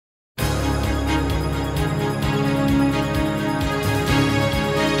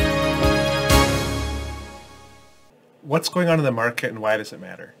what's going on in the market and why does it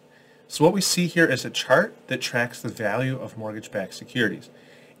matter? So what we see here is a chart that tracks the value of mortgage-backed securities.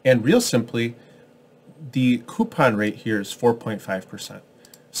 And real simply, the coupon rate here is 4.5%.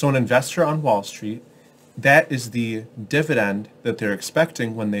 So an investor on Wall Street, that is the dividend that they're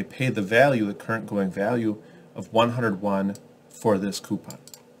expecting when they pay the value, the current going value of 101 for this coupon.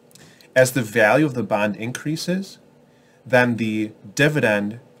 As the value of the bond increases, then the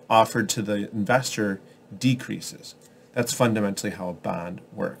dividend offered to the investor decreases. That's fundamentally how a bond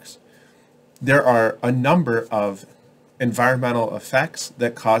works. There are a number of environmental effects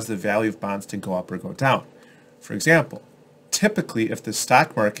that cause the value of bonds to go up or go down. For example, typically if the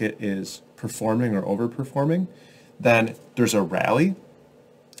stock market is performing or overperforming, then there's a rally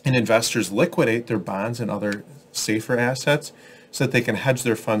and investors liquidate their bonds and other safer assets so that they can hedge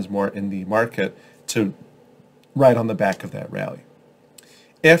their funds more in the market to ride on the back of that rally.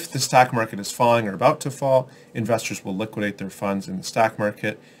 If the stock market is falling or about to fall, investors will liquidate their funds in the stock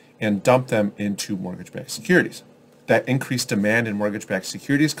market and dump them into mortgage-backed securities. That increased demand in mortgage-backed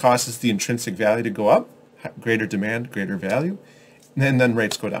securities causes the intrinsic value to go up, greater demand, greater value, and then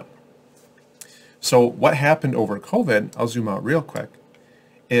rates go down. So what happened over COVID, I'll zoom out real quick,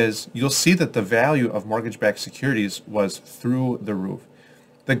 is you'll see that the value of mortgage-backed securities was through the roof.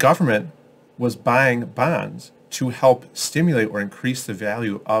 The government was buying bonds to help stimulate or increase the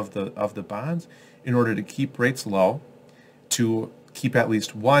value of the bonds in order to keep rates low, to keep at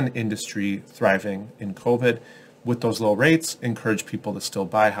least one industry thriving in COVID. With those low rates, encourage people to still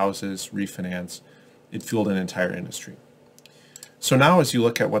buy houses, refinance. It fueled an entire industry. So now as you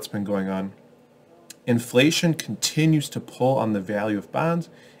look at what's been going on, inflation continues to pull on the value of bonds.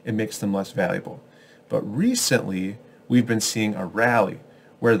 It makes them less valuable. But recently, we've been seeing a rally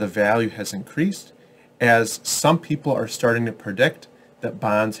where the value has increased as some people are starting to predict that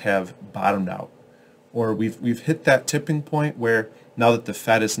bonds have bottomed out. Or we've hit that tipping point where now that the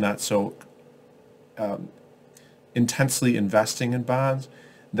Fed is not so intensely investing in bonds,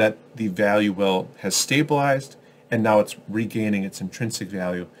 that the value has stabilized and now it's regaining its intrinsic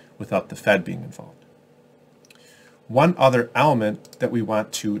value without the Fed being involved. One other element that we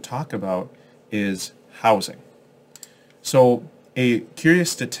want to talk about is housing. So a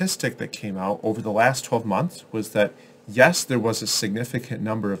curious statistic that came out over the last 12 months was that yes, there was a significant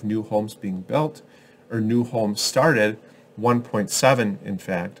number of new homes being built, or new homes started, 1.7 in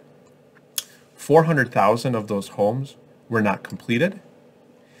fact. 400,000 of those homes were not completed,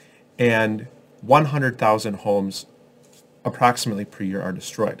 and 100,000 homes approximately per year are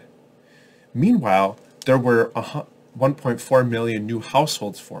destroyed. Meanwhile, there were 1.4 million new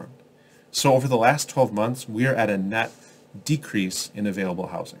households formed. So over the last 12 months, we are at a net decrease in available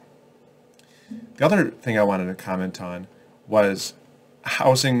housing. The other thing I wanted to comment on was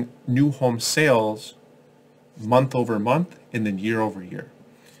housing new home sales month over month and then year over year.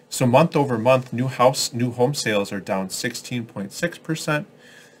 So month over month, new home sales are down 16.6%,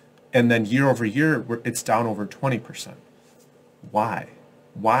 and then year over year, it's down over 20%. Why?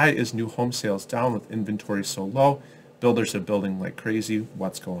 Why is new home sales down with inventory so low? Builders are building like crazy.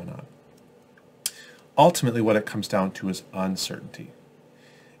 What's going on? Ultimately, what it comes down to is uncertainty.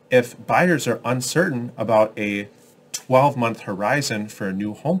 If buyers are uncertain about a 12-month horizon for a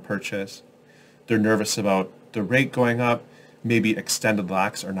new home purchase, they're nervous about the rate going up, maybe extended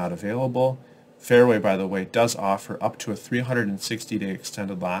locks are not available. Fairway, by the way, does offer up to a 360-day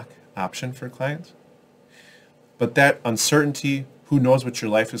extended lock option for clients. But that uncertainty, who knows what your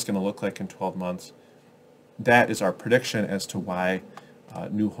life is going to look like in 12 months, that is our prediction as to why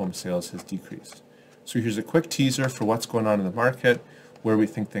new home sales has decreased. So here's a quick teaser for what's going on in the market, where we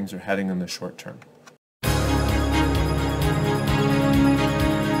think things are heading in the short term.